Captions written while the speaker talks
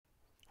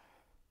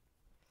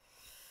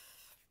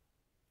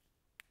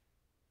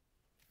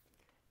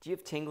Do you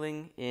have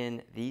tingling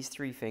in these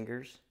three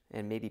fingers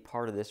and maybe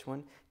part of this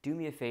one? Do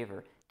me a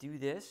favor, do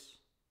this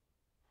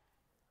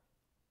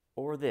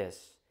or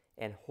this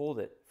and hold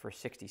it for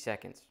 60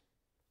 seconds.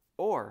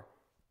 Or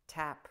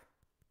tap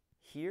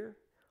here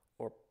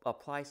or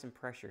apply some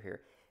pressure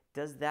here.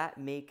 Does that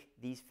make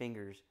these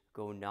fingers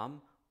go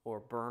numb or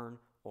burn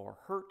or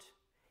hurt?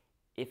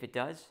 If it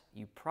does,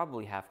 you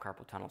probably have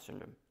carpal tunnel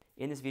syndrome.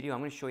 In this video, I'm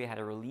going to show you how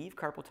to relieve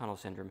carpal tunnel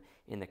syndrome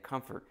in the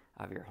comfort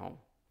of your home.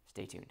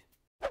 Stay tuned.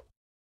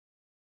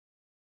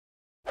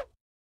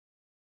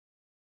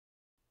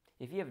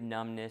 If you have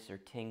numbness or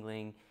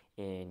tingling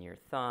in your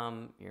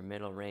thumb, your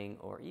middle ring,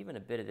 or even a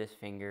bit of this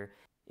finger,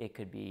 it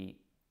could be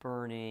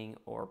burning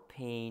or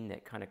pain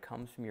that kind of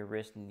comes from your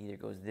wrist and either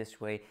goes this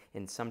way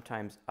and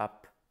sometimes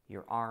up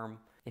your arm.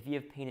 If you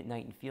have pain at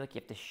night and feel like you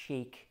have to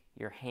shake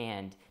your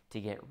hand to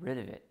get rid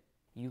of it,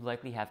 you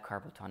likely have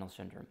carpal tunnel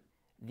syndrome,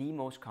 the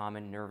most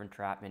common nerve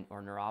entrapment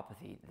or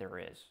neuropathy there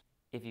is.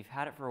 If you've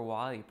had it for a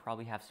while, you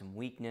probably have some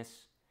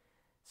weakness,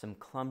 some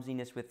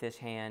clumsiness with this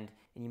hand,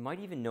 and you might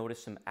even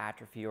notice some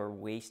atrophy or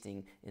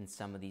wasting in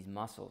some of these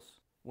muscles.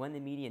 When the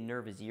median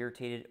nerve is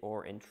irritated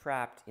or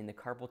entrapped in the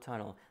carpal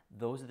tunnel,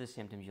 those are the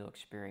symptoms you'll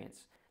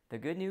experience. The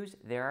good news,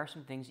 there are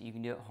some things that you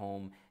can do at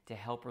home to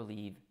help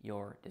relieve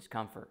your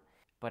discomfort.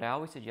 But I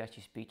always suggest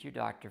you speak to your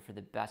doctor for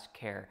the best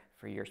care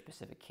for your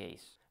specific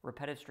case.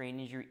 Repetitive strain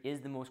injury is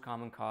the most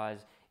common cause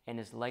and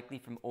is likely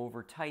from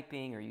over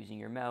typing or using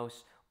your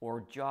mouse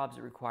or jobs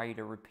that require you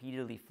to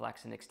repeatedly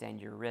flex and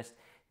extend your wrist.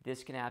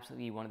 This can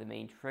absolutely be one of the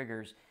main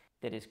triggers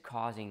that is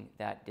causing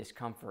that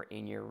discomfort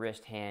in your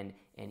wrist, hand,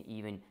 and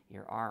even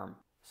your arm.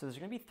 So there's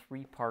going to be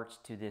three parts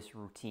to this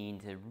routine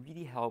to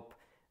really help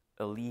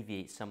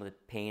alleviate some of the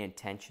pain and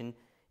tension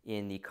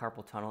in the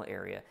carpal tunnel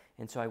area.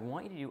 And so I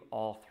want you to do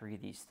all three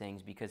of these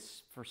things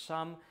because for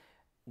some,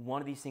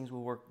 one of these things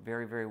will work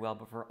very, very well,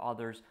 but for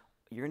others,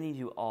 you're going to need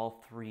to do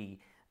all three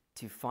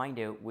to find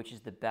out which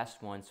is the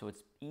best one. So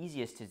it's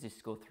easiest to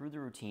just go through the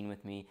routine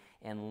with me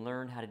and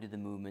learn how to do the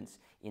movements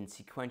in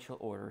sequential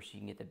order so you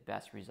can get the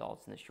best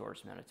results in the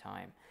shortest amount of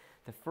time.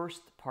 The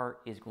first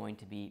part is going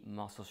to be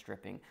muscle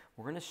stripping.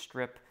 We're going to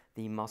strip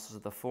the muscles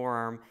of the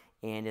forearm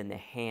and in the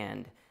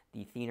hand.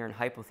 The thenar and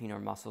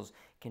hypothenar muscles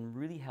can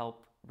really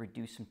help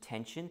reduce some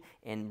tension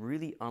and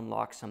really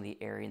unlock some of the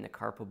area in the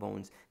carpal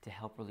bones to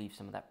help relieve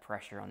some of that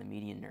pressure on the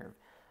median nerve.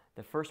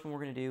 The first one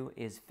we're going to do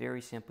is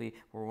very simply,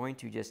 we're going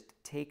to just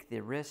take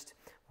the wrist,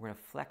 we're going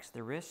to flex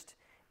the wrist,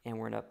 and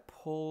we're going to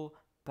pull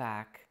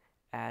back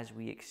as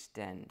we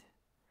extend.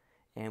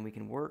 And we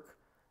can work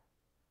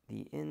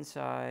the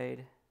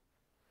inside,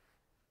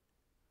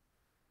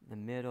 the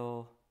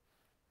middle,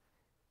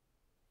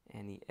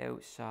 and the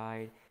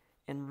outside,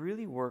 and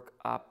really work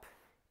up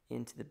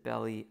into the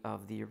belly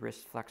of the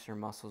wrist flexor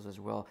muscles as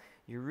well.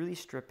 You're really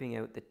stripping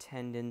out the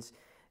tendons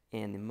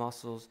and the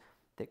muscles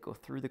that go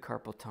through the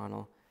carpal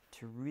tunnel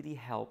to really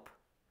help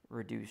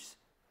reduce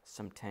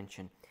some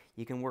tension.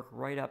 You can work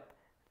right up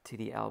to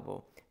the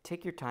elbow.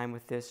 Take your time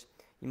with this.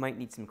 You might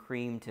need some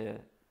cream to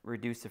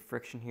reduce the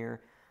friction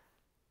here,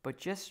 but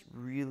just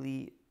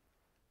really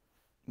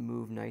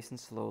move nice and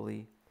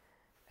slowly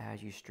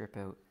as you strip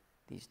out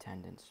these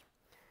tendons.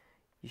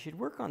 You should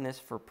work on this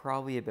for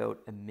probably about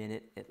a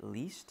minute at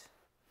least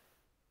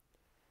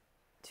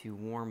to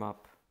warm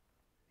up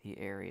the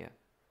area.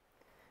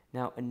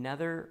 Now,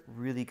 another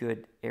really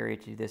good area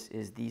to do this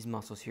is these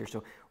muscles here.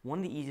 So one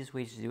of the easiest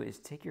ways to do it is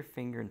take your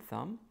finger and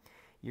thumb.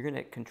 You're going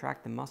to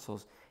contract the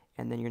muscles,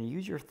 and then you're going to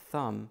use your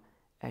thumb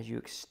as you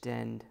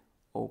extend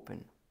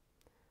open.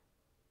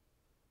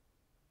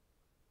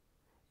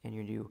 And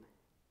you're going to do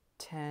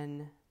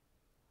 10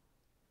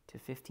 to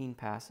 15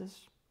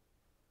 passes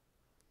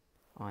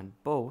on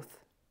both.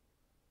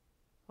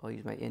 I'll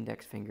use my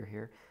index finger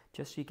here,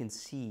 just so you can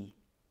see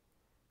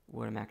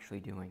what I'm actually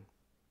doing.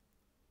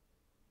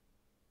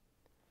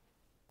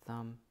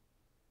 Thumb.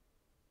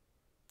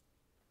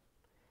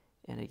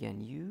 And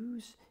again,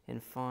 use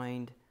and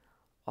find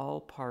all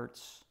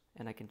parts,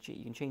 and you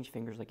can change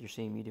fingers like you're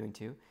seeing me doing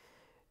too.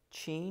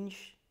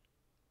 Change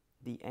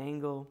the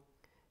angle,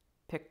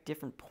 pick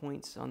different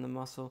points on the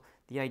muscle.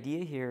 The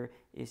idea here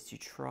is to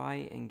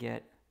try and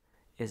get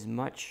as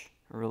much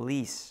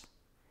release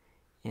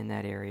in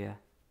that area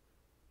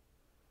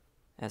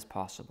as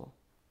possible.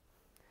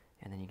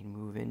 And then you can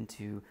move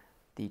into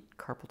the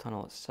carpal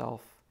tunnel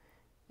itself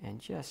and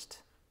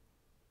just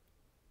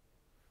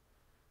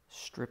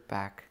strip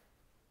back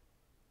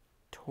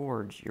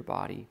towards your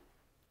body.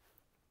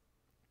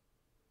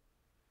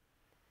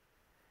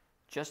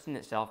 Just in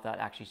itself, that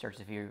actually starts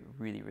to feel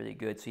really, really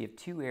good. So you have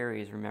two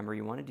areas, remember,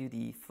 you want to do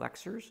the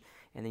flexors,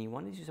 and then you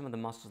want to do some of the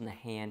muscles in the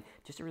hand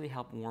just to really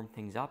help warm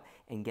things up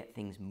and get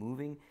things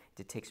moving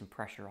to take some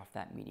pressure off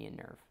that median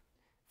nerve.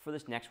 For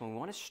this next one, we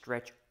want to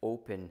stretch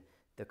open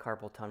the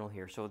carpal tunnel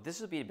here. So this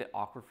will be a bit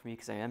awkward for me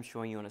because I am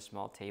showing you on a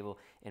small table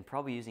and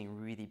probably using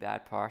really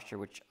bad posture,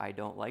 which I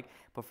don't like.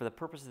 But for the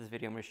purpose of this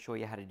video, I'm going to show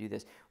you how to do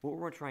this. What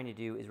we're trying to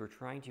do is we're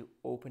trying to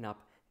open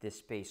up this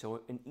space.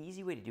 So an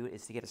easy way to do it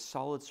is to get a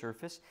solid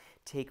surface.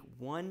 Take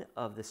one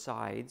of the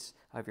sides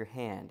of your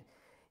hand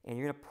and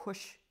you're going to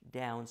push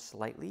down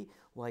slightly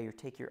while you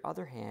take your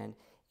other hand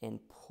and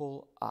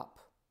pull up.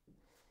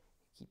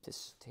 Keep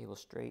this table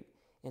straight.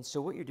 And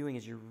so what you're doing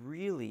is you're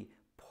really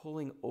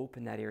pulling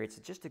open that area. It's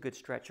just a good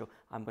stretch. So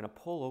I'm going to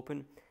pull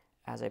open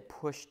as I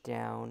push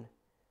down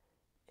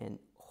and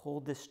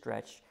hold this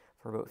stretch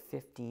for about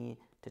 15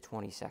 to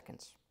 20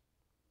 seconds.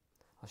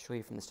 I'll show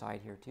you from the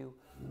side here too.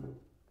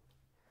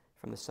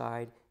 From the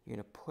side, you're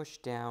going to push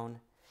down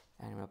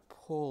and I'm going to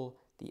pull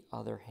the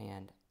other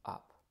hand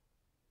up.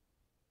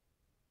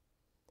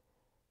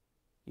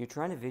 You're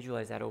trying to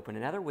visualize that open.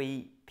 Another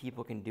way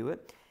people can do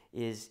it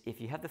is if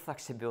you have the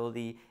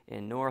flexibility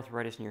and no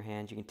arthritis in your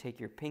hands, you can take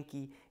your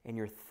pinky and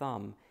your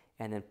thumb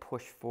and then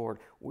push forward.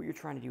 What you're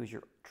trying to do is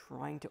you're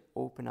trying to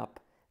open up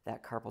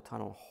that carpal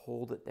tunnel and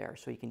hold it there.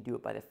 So you can do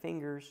it by the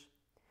fingers.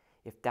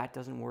 If that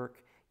doesn't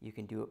work, you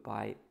can do it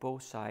by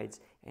both sides.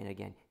 And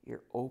again,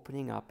 you're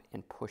opening up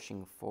and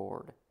pushing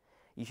forward.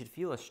 You should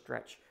feel a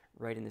stretch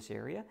right in this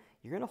area.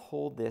 You're going to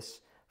hold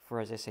this for,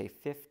 as I say,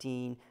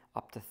 15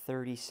 up to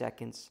 30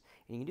 seconds.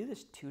 And you can do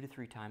this 2 to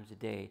 3 times a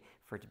day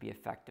for it to be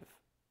effective.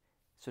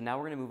 So now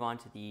we're going to move on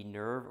to the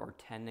nerve or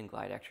tendon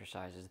glide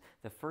exercises.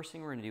 The first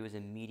thing we're going to do is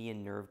a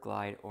median nerve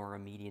glide or a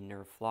median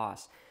nerve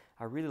floss.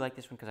 I really like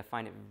this one because I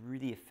find it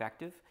really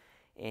effective,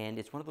 and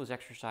it's one of those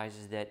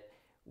exercises that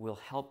will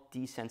help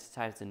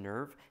desensitize the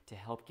nerve to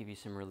help give you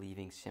some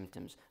relieving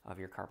symptoms of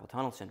your carpal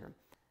tunnel syndrome.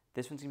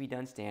 This one's going to be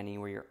done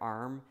standing where your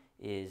arm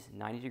is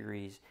 90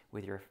 degrees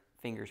with your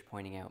fingers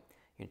pointing out.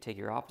 You're going to take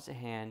your opposite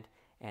hand,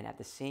 and at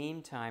the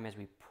same time as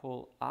we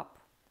pull up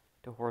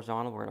to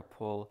horizontal, we're going to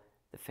pull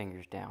the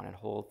fingers down and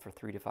hold for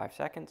 3 to 5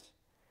 seconds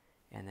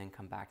and then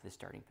come back to the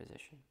starting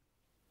position.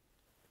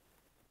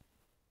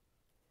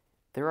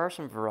 There are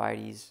some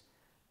varieties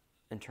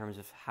in terms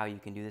of how you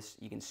can do this.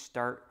 You can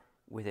start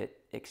with it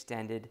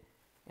extended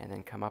and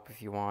then come up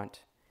if you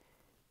want,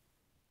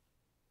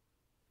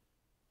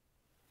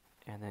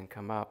 and then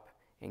come up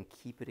and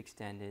keep it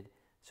extended.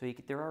 So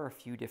there are a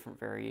few different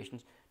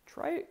variations.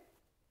 Try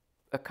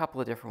a couple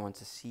of different ones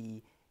to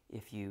see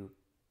if you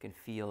can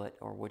feel it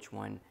or which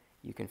one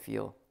you can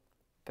feel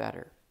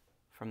better.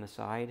 From the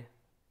side,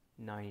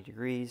 90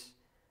 degrees.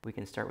 We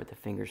can start with the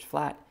fingers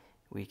flat.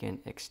 We can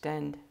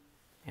extend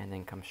and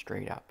then come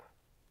straight up.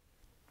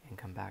 And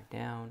come back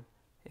down,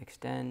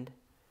 extend,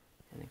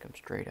 and then come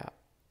straight up.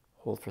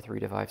 Hold for 3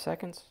 to 5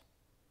 seconds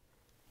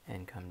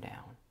and come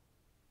down.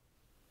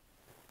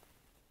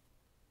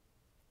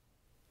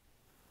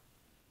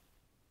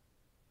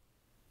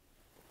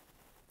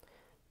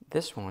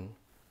 This one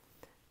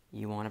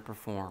you want to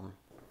perform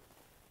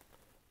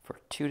for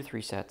 2 to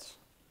 3 sets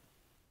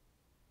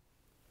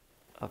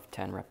of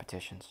 10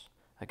 repetitions.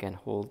 Again,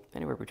 hold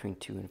anywhere between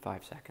 2 and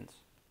 5 seconds.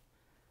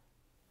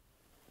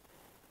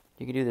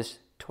 You can do this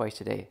twice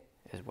a day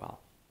as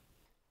well.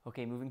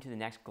 Okay, moving to the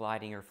next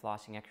gliding or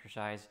flossing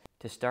exercise.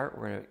 To start,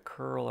 we're going to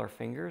curl our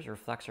fingers or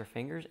flex our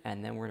fingers,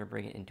 and then we're going to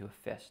bring it into a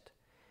fist.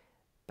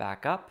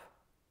 Back up,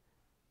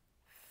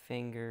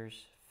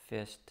 fingers,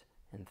 fist,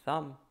 and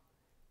thumb.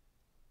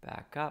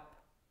 Back up,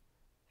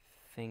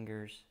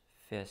 fingers,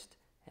 fist,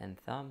 and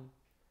thumb.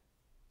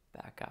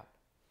 Back up.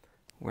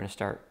 We're going to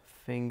start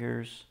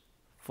fingers,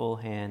 full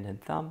hand,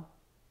 and thumb,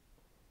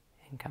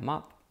 and come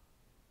up.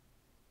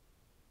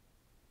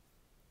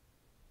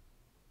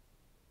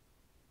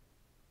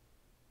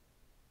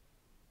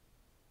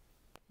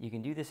 You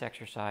can do this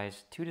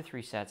exercise 2 to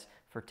 3 sets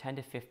for 10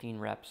 to 15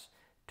 reps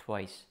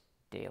twice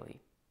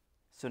daily.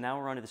 So now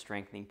we're on to the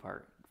strengthening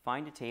part.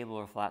 Find a table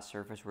or a flat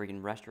surface where you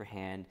can rest your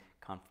hand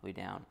comfortably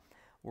down.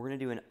 We're going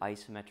to do an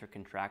isometric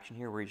contraction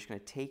here where you're just going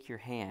to take your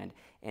hand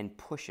and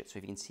push it. So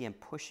if you can see, I'm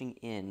pushing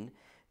in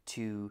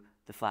to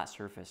the flat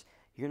surface.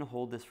 You're going to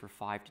hold this for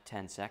 5 to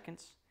 10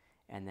 seconds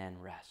and then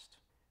rest.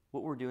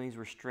 What we're doing is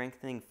we're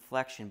strengthening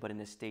flexion but in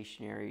a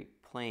stationary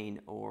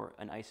plane or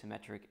an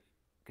isometric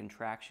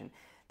contraction.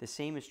 The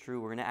same is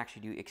true, we're going to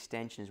actually do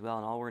extension as well,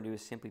 and all we're going to do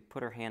is simply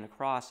put our hand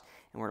across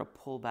and we're going to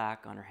pull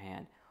back on our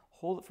hand.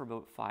 Hold it for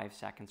about 5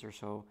 seconds or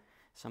so.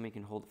 Somebody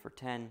can hold it for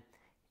 10,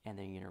 and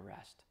then you're going to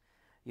rest.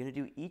 You're going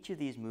to do each of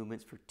these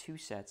movements for 2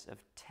 sets of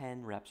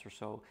 10 reps or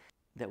so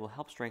that will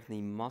help strengthen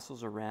the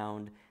muscles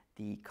around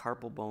the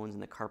carpal bones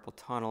and the carpal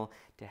tunnel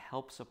to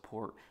help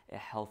support a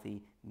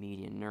healthy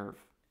median nerve.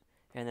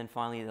 And then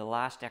finally, the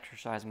last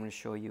exercise I'm going to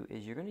show you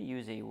is you're going to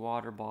use a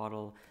water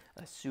bottle,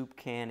 a soup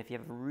can. If you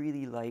have a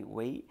really light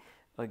weight,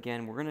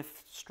 again, we're going to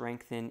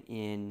strengthen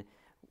in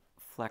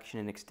flexion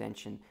and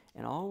extension.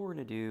 And all we're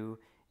going to do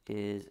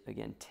is,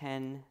 again,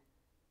 10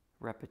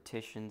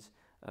 repetitions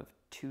of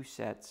 2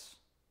 sets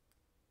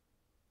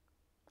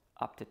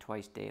up to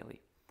twice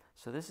daily.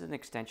 So this is an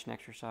extension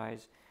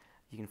exercise.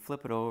 You can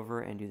flip it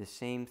over and do the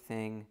same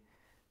thing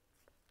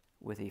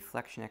with a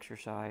flexion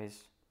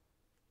exercise.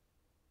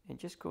 And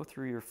just go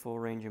through your full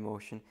range of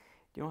motion.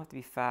 You don't have to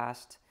be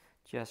fast,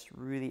 just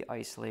really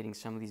isolating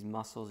some of these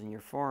muscles in your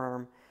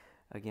forearm,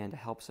 again, to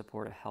help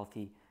support a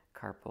healthy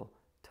carpal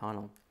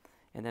tunnel.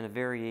 And then a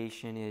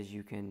variation is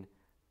you can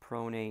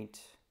pronate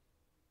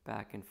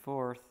back and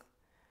forth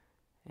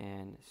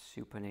and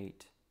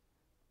supinate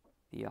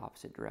the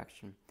opposite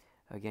direction.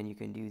 Again, you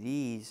can do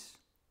these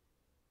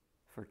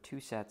for 2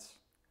 sets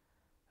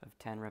of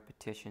 10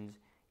 repetitions.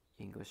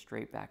 You can go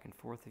straight back and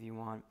forth if you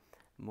want,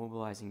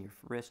 mobilizing your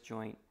wrist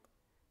joint,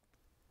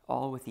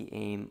 all with the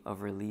aim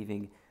of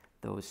relieving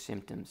those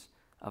symptoms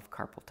of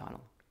carpal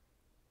tunnel.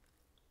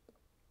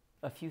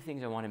 A few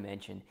things I want to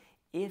mention.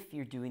 If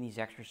you're doing these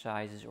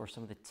exercises or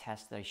some of the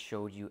tests that I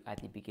showed you at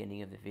the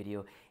beginning of the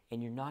video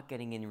and you're not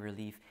getting any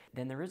relief,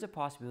 then there is a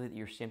possibility that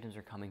your symptoms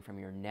are coming from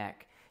your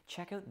neck.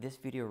 Check out this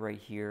video right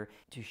here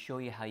to show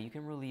you how you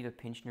can relieve a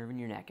pinched nerve in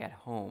your neck at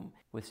home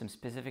with some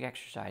specific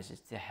exercises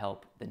to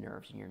help the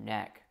nerves in your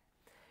neck.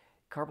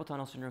 Carpal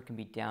tunnel syndrome can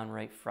be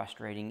downright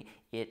frustrating.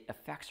 It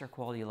affects our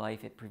quality of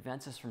life. It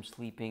prevents us from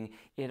sleeping.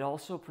 It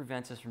also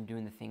prevents us from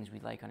doing the things we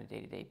like on a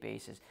day-to-day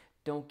basis.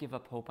 Don't give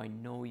up hope. I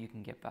know you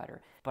can get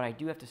better. But I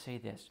do have to say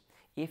this.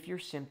 If your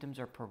symptoms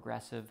are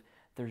progressive,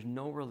 there's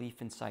no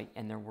relief in sight,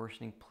 and they're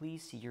worsening,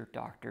 please see your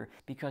doctor,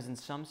 because in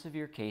some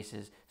severe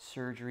cases,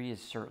 surgery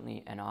is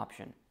certainly an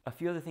option. A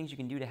few other things you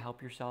can do to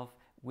help yourself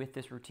with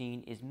this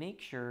routine is make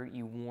sure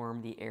you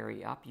warm the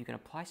area up. You can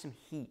apply some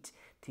heat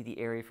to the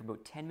area for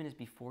about 10 minutes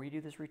before you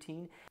do this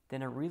routine.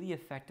 Then a really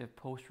effective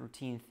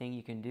post-routine thing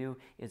you can do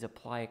is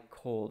apply it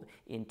cold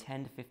in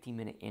 10 to 15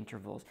 minute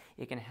intervals.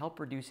 It can help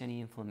reduce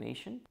any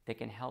inflammation that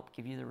can help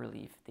give you the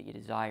relief that you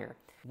desire.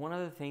 One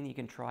other thing that you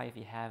can try if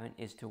you haven't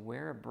is to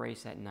wear a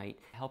brace at night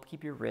to help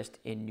keep your wrist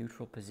in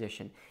neutral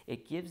position.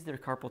 It gives the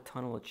carpal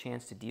tunnel a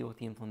chance to deal with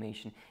the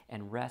inflammation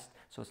and rest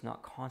so it's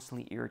not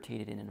constantly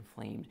irritated and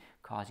inflamed,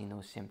 causing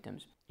those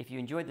symptoms. If you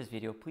enjoyed this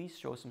video, please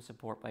show some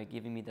support by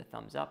giving me the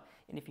thumbs up.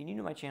 And if you're new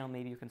to my channel,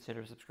 maybe you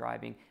consider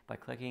subscribing by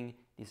clicking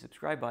the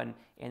subscribe button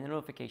and the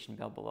notification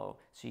bell below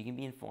so you can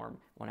be informed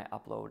when I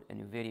upload a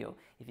new video.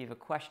 If you have a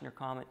question or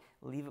comment,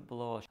 leave it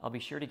below. I'll be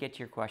sure to get to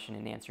your question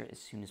and answer it as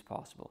soon as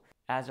possible.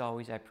 As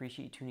always, I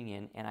appreciate you tuning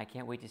in, and I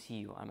can't wait to see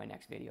you on my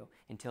next video.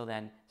 Until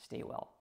then, stay well.